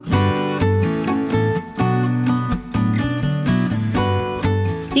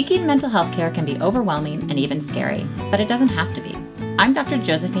Seeking mental health care can be overwhelming and even scary, but it doesn't have to be. I'm Dr.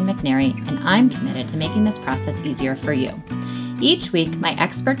 Josephine McNary, and I'm committed to making this process easier for you. Each week, my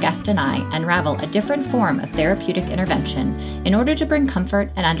expert guest and I unravel a different form of therapeutic intervention in order to bring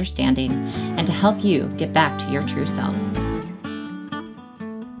comfort and understanding and to help you get back to your true self.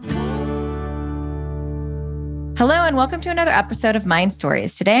 Hello, and welcome to another episode of Mind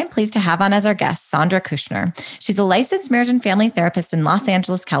Stories. Today, I'm pleased to have on as our guest, Sandra Kushner. She's a licensed marriage and family therapist in Los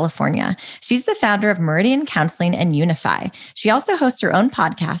Angeles, California. She's the founder of Meridian Counseling and Unify. She also hosts her own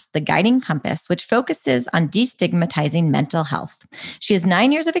podcast, The Guiding Compass, which focuses on destigmatizing mental health. She has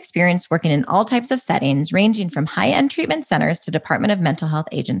 9 years of experience working in all types of settings, ranging from high-end treatment centers to Department of Mental Health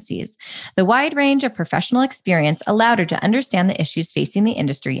agencies. The wide range of professional experience allowed her to understand the issues facing the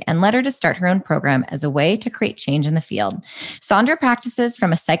industry and led her to start her own program as a way to create change in the field. Sandra practices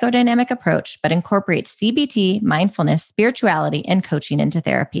from a psychodynamic approach, but incorporates CBT, mindfulness, spirituality, and coaching into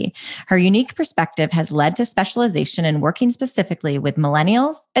therapy. Her unique perspective has led to specialization in working specifically with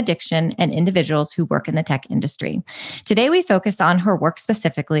millennials, addiction, and individuals who work in the tech industry. Today, we focus on her work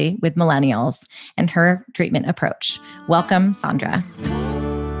specifically with millennials and her treatment approach. Welcome, Sandra.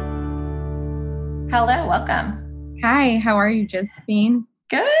 Hello, welcome. Hi, how are you, Josephine?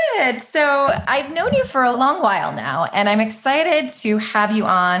 Good. So I've known you for a long while now, and I'm excited to have you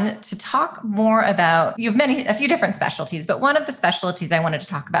on to talk more about, you have a few different specialties, but one of the specialties I wanted to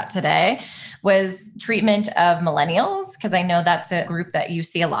talk about today was treatment of millennials, because I know that's a group that you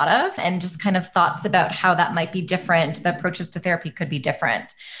see a lot of, and just kind of thoughts about how that might be different. The approaches to therapy could be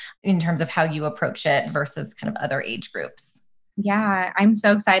different in terms of how you approach it versus kind of other age groups. Yeah, I'm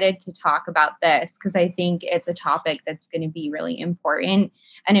so excited to talk about this because I think it's a topic that's going to be really important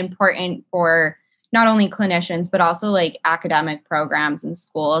for not only clinicians, but also like academic programs and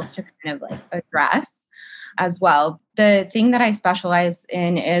schools to kind of like address as well. The thing that I specialize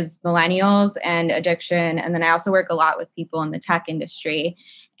in is millennials and addiction. And then I also work a lot with people in the tech industry.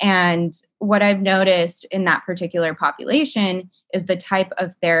 And what I've noticed in that particular population is the type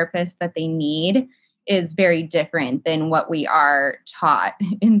of therapist that they need is very different than what we are taught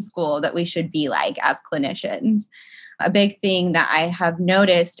in school that we should be like as clinicians. A big thing that I have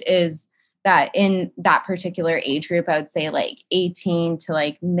noticed is that in that particular age group, I would say like 18 to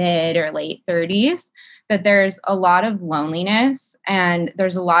like mid or late 30s, that there's a lot of loneliness and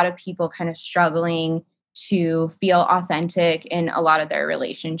there's a lot of people kind of struggling to feel authentic in a lot of their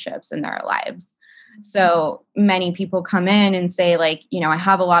relationships in their lives. So many people come in and say like, I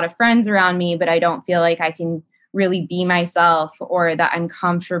have a lot of friends around me, but I don't feel like I can really be myself or that I'm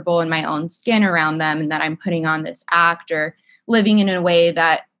comfortable in my own skin around them and that I'm putting on this act or living in a way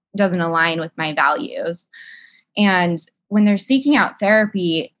that doesn't align with my values. And when they're seeking out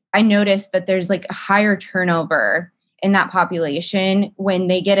therapy, I noticed that there's like a higher turnover in that population when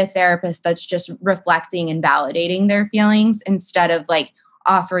they get a therapist that's just reflecting and validating their feelings instead of like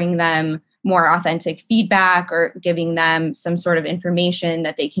offering them more authentic feedback or giving them some sort of information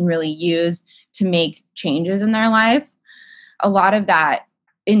that they can really use to make changes in their life. A lot of that,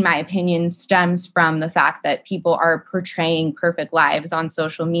 in my opinion, stems from the fact that people are portraying perfect lives on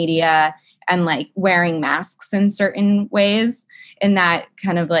social media and like wearing masks in certain ways in that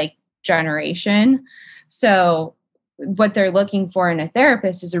kind of like generation. So what they're looking for in a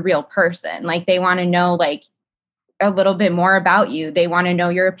therapist is a real person. Like they want to know like a little bit more about you. They want to know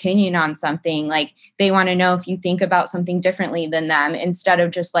your opinion on something. Like they want to know if you think about something differently than them instead of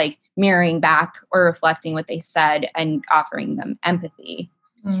just like mirroring back or reflecting what they said and offering them empathy.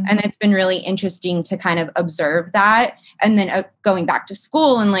 Mm-hmm. And it's been really interesting to kind of observe that. And then going back to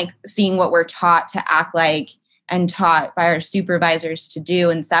school and like seeing what we're taught to act like and taught by our supervisors to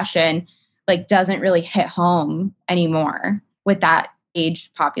do in session, like doesn't really hit home anymore with that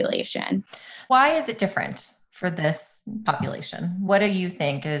age population. Why is it different for this population? What do you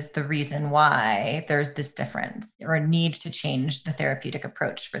think is the reason why there's this difference or a need to change the therapeutic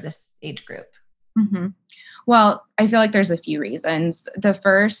approach for this age group? Mm-hmm. Well, I feel like there's a few reasons. The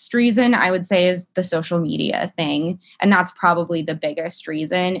first reason I would say is the social media thing. And that's probably the biggest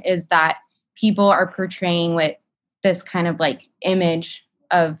reason is that people are portraying with this kind of like image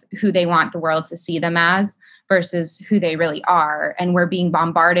of who they want the world to see them as versus who they really are. And we're being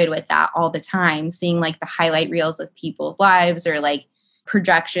bombarded with that all the time, seeing like the highlight reels of people's lives or like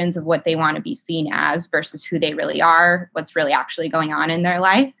projections of what they want to be seen as versus who they really are, what's really actually going on in their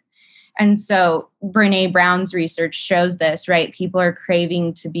life. And so Brené Brown's research shows this, right? People are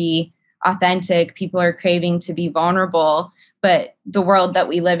craving to be authentic. People are craving to be vulnerable. But the world that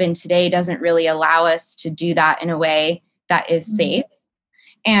we live in today doesn't really allow us to do that in a way that is safe.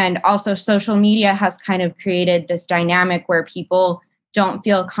 And also social media has kind of created this dynamic where people don't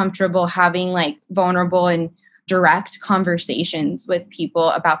feel comfortable having like vulnerable and direct conversations with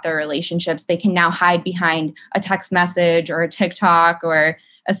people about their relationships. They can now hide behind a text message or a TikTok or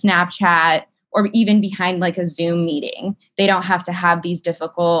a Snapchat, or even behind like a Zoom meeting. They don't have to have these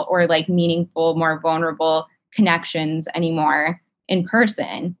difficult or like meaningful, more vulnerable connections anymore in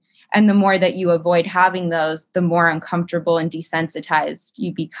person. And the more that you avoid having those, the more uncomfortable and desensitized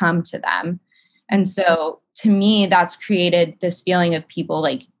you become to them. And so to me, that's created this feeling of people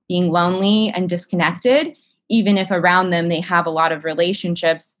like being lonely and disconnected, even if around them they have a lot of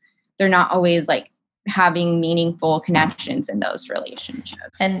relationships. They're not always like having meaningful connections in those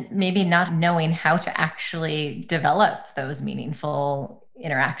relationships. And maybe not knowing how to actually develop those meaningful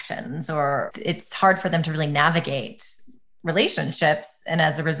interactions, or it's hard for them to really navigate relationships. And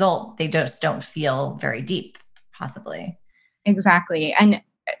as a result, they just don't feel very deep, possibly. Exactly. And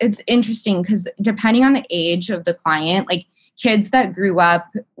it's interesting because depending on the age of the client, like kids that grew up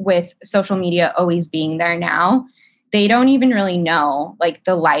with social media always being there now, they don't even really know like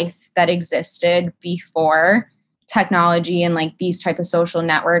the life that existed before technology and like these type of social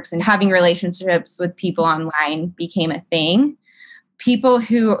networks and having relationships with people online became a thing. People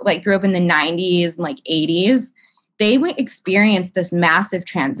who like grew up in the 90s and like 80s, they would experience this massive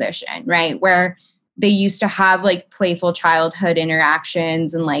transition, right? Where they used to have like playful childhood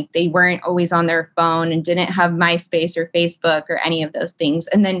interactions and like they weren't always on their phone and didn't have MySpace or Facebook or any of those things.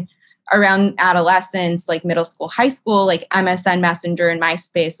 And then around adolescence, like middle school, high school, like MSN Messenger and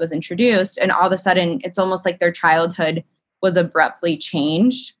MySpace was introduced. And all of a sudden, it's almost like their childhood was abruptly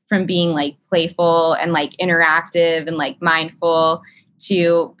changed from being like playful and like interactive and like mindful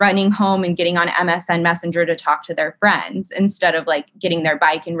to running home and getting on MSN Messenger to talk to their friends instead of like getting their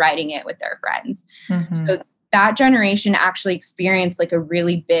bike and riding it with their friends. Mm-hmm. So that generation actually experienced like a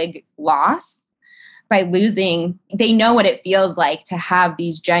really big loss by losing. They know what it feels like to have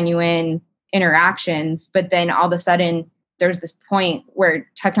these genuine interactions, but then all of a sudden there's this point where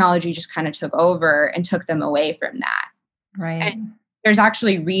technology just kind of took over and took them away from that. Right. And there's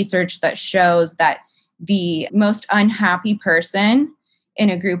actually research that shows that the most unhappy person in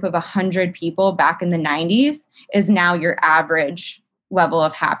a group of 100 people back in the 90s is now your average level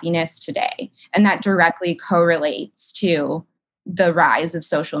of happiness today. And that directly correlates to the rise of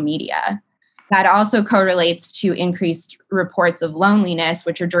social media. That also correlates to increased reports of loneliness,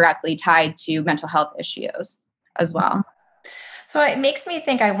 which are directly tied to mental health issues as well. So it makes me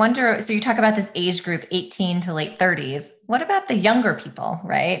think, I wonder, so you talk about this age group, 18 to late 30s. What about the younger people,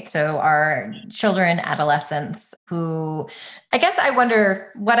 right? So our children, adolescents who, I guess I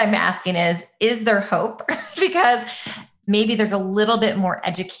wonder, what I'm asking is there hope? Because maybe there's a little bit more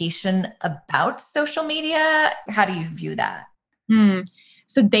education about social media. How do you view that?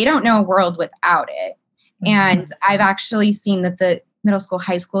 So they don't know a world without it. And I've actually seen that the middle school,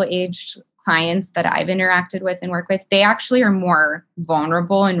 high school aged clients that I've interacted with and work with, they actually are more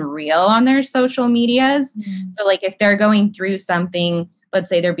vulnerable and real on their social medias. So like if they're going through something, let's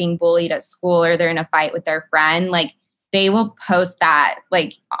say they're being bullied at school or they're in a fight with their friend, like they will post that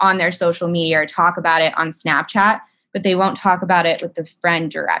like on their social media or talk about it on Snapchat, but they won't talk about it with the friend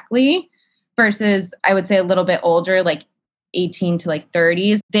directly. Versus I would say a little bit older, like 18 to like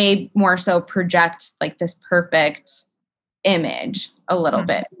 30s, they more so project like this perfect image a little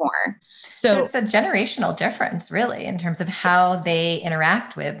bit more. So it's a generational difference really in terms of how they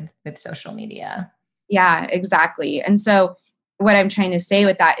interact with social media. Yeah, exactly. And so what I'm trying to say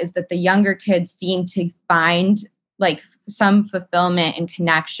with that is that the younger kids seem to find like some fulfillment and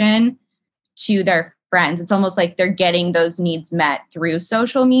connection to their friends. It's almost like they're getting those needs met through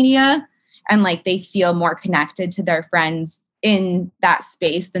social media. And like they feel more connected to their friends in that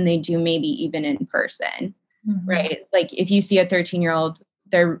space than they do maybe even in person, right? Like if you see a 13-year-old,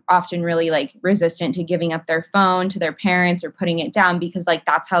 they're often really like resistant to giving up their phone to their parents or putting it down because like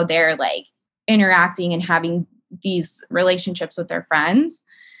that's how they're like interacting and having these relationships with their friends.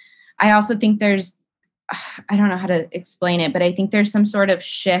 I also think there's, I don't know how to explain it, but I think there's some sort of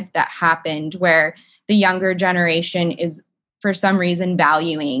shift that happened where the younger generation is for some reason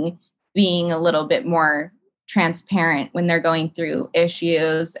valuing being a little bit more transparent when they're going through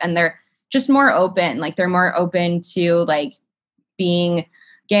issues, and they're just more open. Like they're more open to like being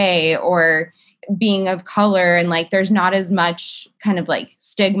gay or being of color. And like, there's not as much kind of like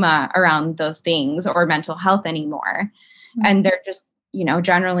stigma around those things or mental health anymore. And they're just, you know,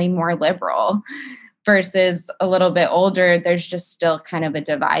 generally more liberal. Versus a little bit older, there's just still kind of a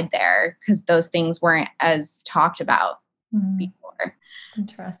divide there because those things weren't as talked about before.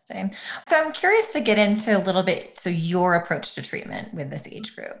 Interesting. So I'm curious to get into a little bit, so your approach to treatment with this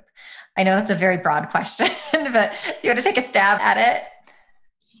age group. I know that's a very broad question, but you want to take a stab at it?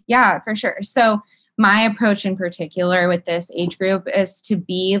 Yeah, for sure. So my approach in particular with this age group is to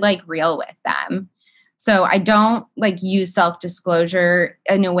be like real with them. So I don't like use self-disclosure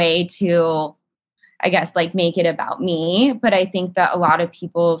in a way to, I guess, like make it about me. But I think that a lot of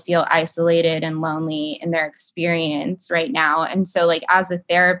people feel isolated and lonely in their experience right now. And so, like, as a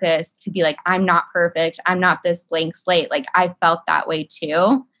therapist, to be like, I'm not perfect, I'm not this blank slate, like, I felt that way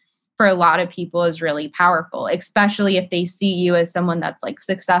too. For a lot of people is really powerful, especially if they see you as someone that's like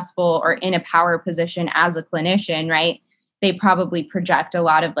successful or in a power position as a clinician, right? They probably project a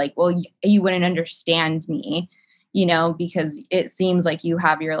lot of like, well, you wouldn't understand me, because it seems like you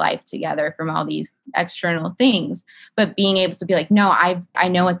have your life together from all these external things. But being able to be like, no, I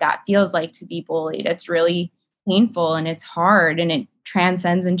know what that feels like to be bullied. It's really painful and it's hard and it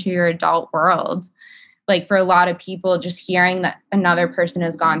transcends into your adult world. Like for a lot of people, just hearing that another person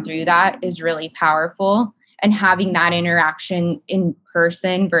has gone through that is really powerful. And having that interaction in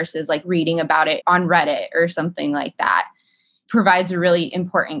person versus like reading about it on Reddit or something like that provides a really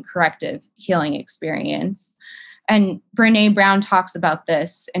important corrective healing experience. And Brené Brown talks about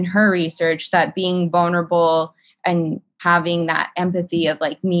this in her research, that being vulnerable and having that empathy of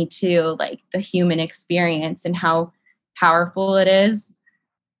like me too, like the human experience and how powerful it is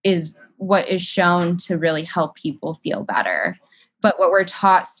what is shown to really help people feel better. But what we're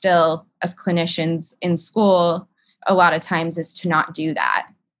taught still as clinicians in school a lot of times is to not do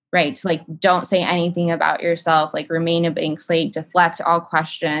that, right? To like, don't say anything about yourself, like remain a blank slate, deflect all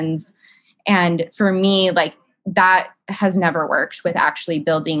questions. And for me, like that has never worked with actually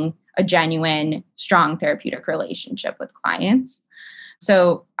building a genuine, strong therapeutic relationship with clients.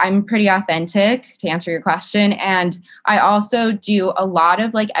 So I'm pretty authentic, to answer your question. And I also do a lot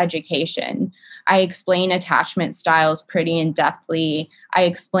of like education. I explain attachment styles pretty in-depthly. I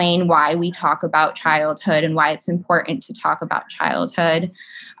explain why we talk about childhood and why it's important to talk about childhood.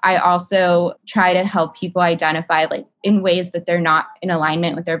 I also try to help people identify like in ways that they're not in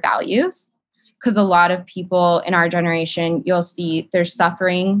alignment with their values. Because a lot of people in our generation, you'll see they're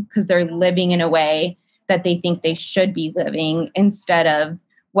suffering because they're living in a way that they think they should be living instead of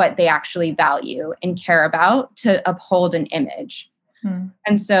what they actually value and care about to uphold an image.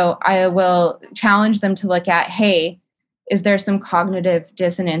 And so I will challenge them to look at, hey, is there some cognitive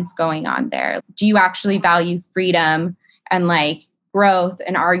dissonance going on there? Do you actually value freedom and like growth?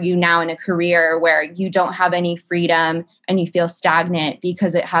 And are you now in a career where you don't have any freedom and you feel stagnant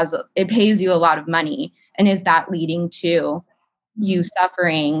because it pays you a lot of money? And is that leading to you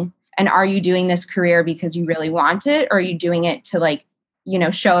suffering? And are you doing this career because you really want it? Or are you doing it to like,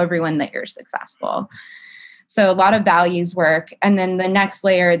 show everyone that you're successful? So a lot of values work. And then the next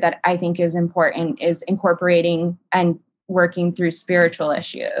layer that I think is important is incorporating and working through spiritual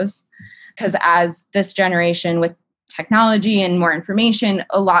issues. Because as this generation with technology and more information,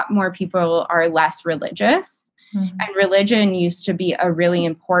 a lot more people are less religious. And religion used to be a really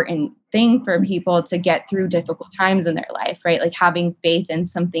important thing for people to get through difficult times in their life, right? Like having faith in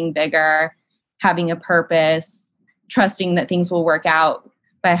something bigger, having a purpose, trusting that things will work out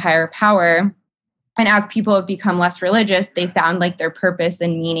by a higher power. And as people have become less religious, they found like their purpose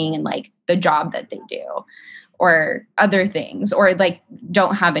and meaning in like the job that they do or other things, or like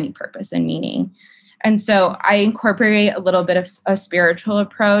don't have any purpose and meaning. And so I incorporate a little bit of a spiritual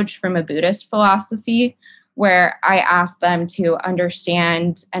approach from a Buddhist philosophy, where I ask them to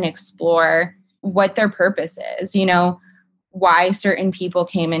understand and explore what their purpose is, why certain people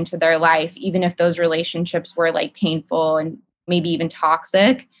came into their life, even if those relationships were like painful and maybe even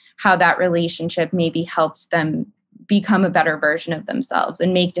toxic, how that relationship maybe helps them become a better version of themselves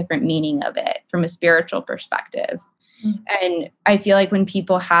and make different meaning of it from a spiritual perspective. And I feel like when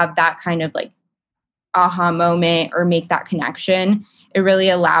people have that kind of like aha moment or make that connection, it really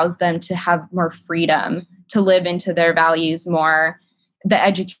allows them to have more freedom to live into their values more. The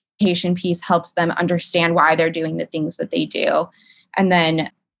education piece helps them understand why they're doing the things that they do. And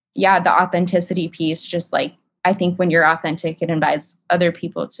then, the authenticity piece, just like, I think when you're authentic, it invites other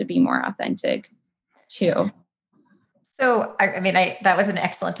people to be more authentic too. So, that was an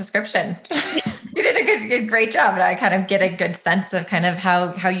excellent description. You did a great job. And I kind of get a good sense of kind of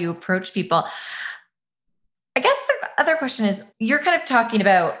how you approach people. I guess the other question is, you're kind of talking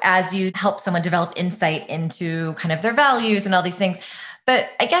about as you help someone develop insight into kind of their values and all these things. But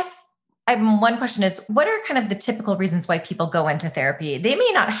I guess one question is, what are kind of the typical reasons why people go into therapy? They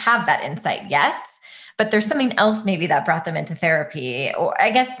may not have that insight yet, but there's something else maybe that brought them into therapy. Or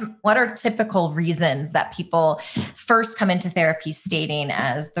I guess, what are typical reasons that people first come into therapy stating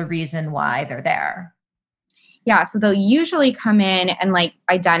as the reason why they're there? Yeah. So they'll usually come in and like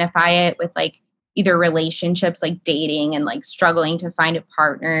identify it with like either relationships like dating and like struggling to find a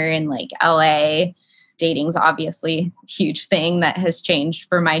partner in like LA. Dating's obviously a huge thing that has changed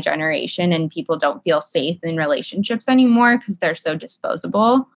for my generation, and people don't feel safe in relationships anymore because they're so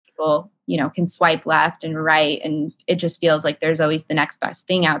disposable. People, can swipe left and right, and it just feels like there's always the next best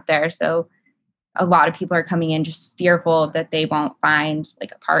thing out there. So a lot of people are coming in just fearful that they won't find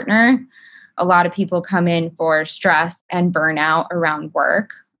like a partner. A lot of people come in for stress and burnout around work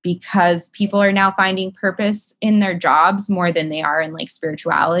because people are now finding purpose in their jobs more than they are in like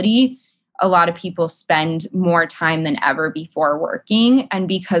spirituality. A lot of people spend more time than ever before working. And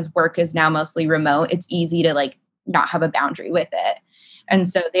because work is now mostly remote, it's easy to like not have a boundary with it. And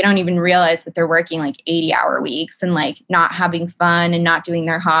so they don't even realize that they're working like 80-hour weeks and like not having fun and not doing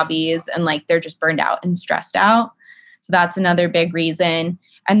their hobbies, and like they're just burned out and stressed out. So that's another big reason.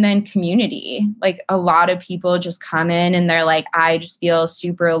 And then community, like a lot of people just come in and they're like, I just feel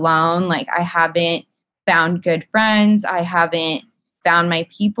super alone. Like I haven't found good friends. I haven't found my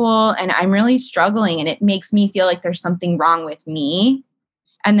people, and I'm really struggling, and it makes me feel like there's something wrong with me.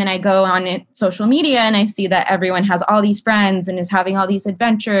 And then I go on social media and I see that everyone has all these friends and is having all these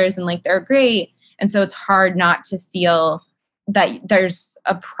adventures and like they're great. And so it's hard not to feel that there's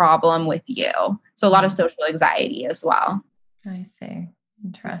a problem with you. So a lot of social anxiety as well. I see.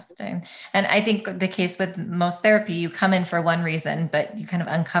 Interesting. And I think the case with most therapy, you come in for one reason, but you kind of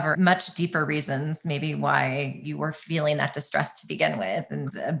uncover much deeper reasons, maybe why you were feeling that distress to begin with, and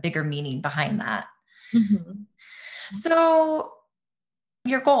a bigger meaning behind that. Mm-hmm. So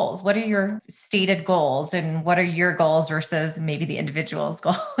your goals, what are your stated goals, and what are your goals versus maybe the individual's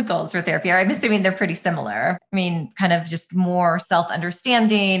goals for therapy? I'm assuming they're pretty similar. I mean, kind of just more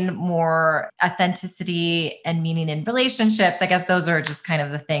self-understanding, more authenticity and meaning in relationships. I guess those are just kind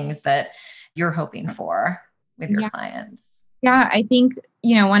of the things that you're hoping for with your clients. Yeah, I think,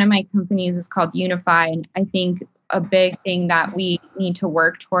 one of my companies is called Unify. And I think a big thing that we need to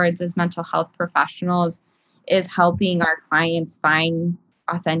work towards as mental health professionals is helping our clients find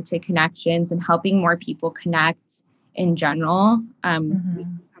authentic connections and helping more people connect in general. We are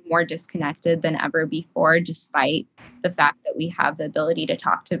more disconnected than ever before, despite the fact that we have the ability to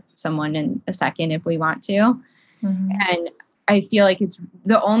talk to someone in a second if we want to. And I feel like it's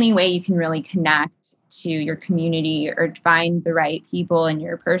the only way you can really connect to your community or find the right people in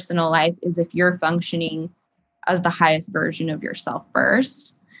your personal life is if you're functioning as the highest version of yourself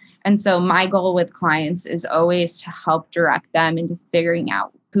first. And so my goal with clients is always to help direct them into figuring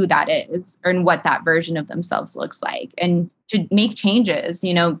out who that is and what that version of themselves looks like, and to make changes,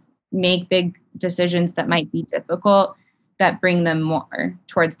 make big decisions that might be difficult that bring them more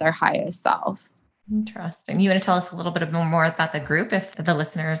towards their highest self. Interesting. You want to tell us a little bit more about the group if the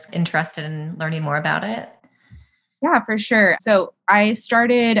listener's interested in learning more about it? Yeah, for sure. So I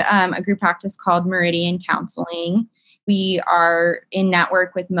started a group practice called Meridian Counseling. We are in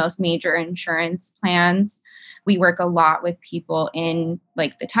network with most major insurance plans. We work a lot with people in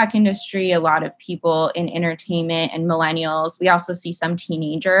like the tech industry, a lot of people in entertainment and millennials. We also see some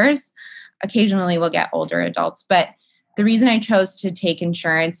teenagers. Occasionally we'll get older adults. But the reason I chose to take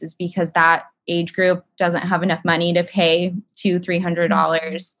insurance is because that age group doesn't have enough money to pay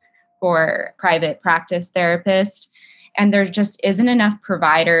 $200-$300 for private practice therapist. And there just isn't enough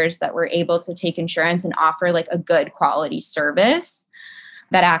providers that were able to take insurance and offer like a good quality service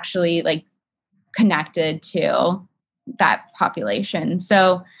that actually like connected to that population.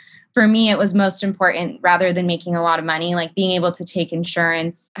 So for me, it was most important, rather than making a lot of money, like being able to take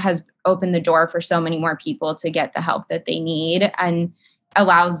insurance has opened the door for so many more people to get the help that they need, and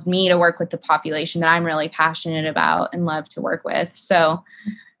allows me to work with the population that I'm really passionate about and love to work with. So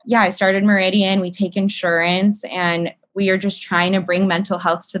yeah, I started Meridian. We take insurance, and we are just trying to bring mental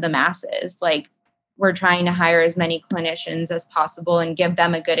health to the masses. Like we're trying to hire as many clinicians as possible and give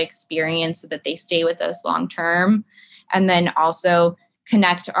them a good experience so that they stay with us long term. And then also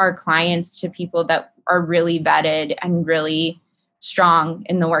connect our clients to people that are really vetted and really strong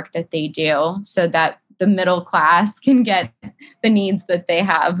in the work that they do, so that the middle class can get the needs that they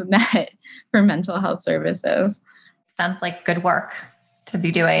have met for mental health services. Sounds like good work to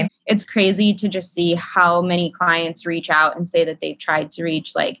be doing. It's crazy to just see how many clients reach out and say that they've tried to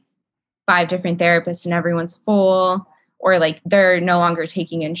reach like 5 different therapists and everyone's full, or like they're no longer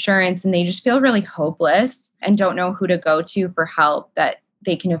taking insurance and they just feel really hopeless and don't know who to go to for help that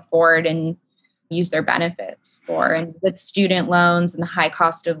they can afford and use their benefits for. And with student loans and the high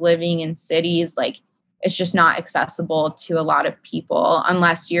cost of living in cities, like it's just not accessible to a lot of people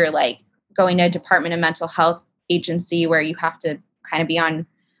unless you're like going to a Department of Mental Health agency where you have to kind of be on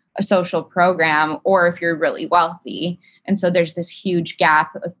a social program, or if you're really wealthy. And so there's this huge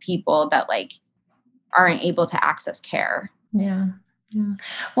gap of people that like aren't able to access care. Yeah. Yeah.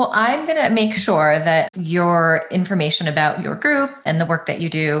 Well, I'm going to make sure that your information about your group and the work that you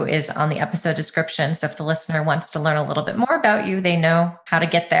do is on the episode description. So if the listener wants to learn a little bit more about you, they know how to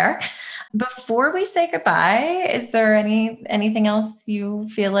get there. Before we say goodbye, is there anything else you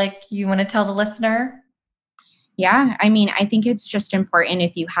feel like you want to tell the listener? Yeah, I mean, I think it's just important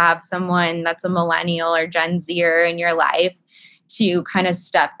if you have someone that's a millennial or Gen Zer in your life to kind of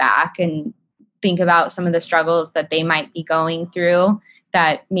step back and think about some of the struggles that they might be going through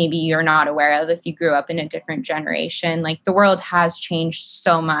that maybe you're not aware of if you grew up in a different generation. Like the world has changed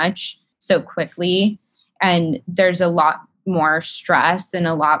so much so quickly, and there's a lot more stress and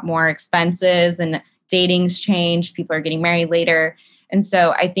a lot more expenses, and dating's changed. People are getting married later. And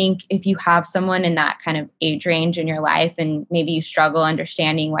so I think if you have someone in that kind of age range in your life and maybe you struggle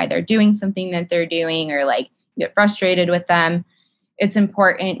understanding why they're doing something that they're doing, or like get frustrated with them, it's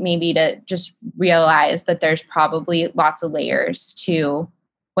important maybe to just realize that there's probably lots of layers to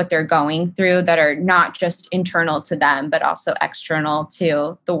what they're going through that are not just internal to them, but also external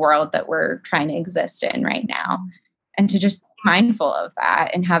to the world that we're trying to exist in right now. And to just be mindful of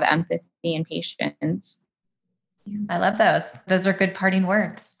that and have empathy and patience. I love those. Those are good parting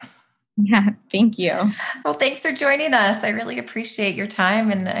words. Yeah, thank you. Well, thanks for joining us. I really appreciate your time.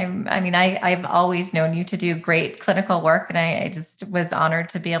 And I've always known you to do great clinical work. And I just was honored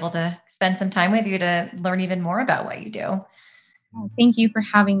to be able to spend some time with you to learn even more about what you do. Thank you for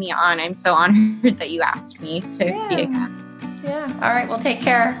having me on. I'm so honored that you asked me to be a guest. Yeah. All right. Well, take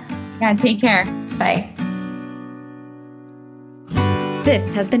care. Yeah, take care. Bye. This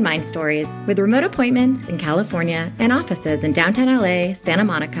has been Mind Stories, with remote appointments in California and offices in downtown LA, Santa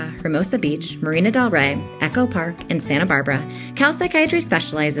Monica, Hermosa Beach, Marina del Rey, Echo Park, and Santa Barbara. Cal Psychiatry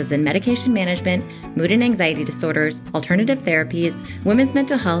specializes in medication management, mood and anxiety disorders, alternative therapies, women's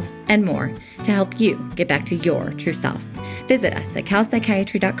mental health, and more to help you get back to your true self. Visit us at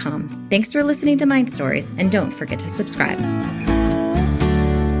calpsychiatry.com. Thanks for listening to Mind Stories, and don't forget to subscribe.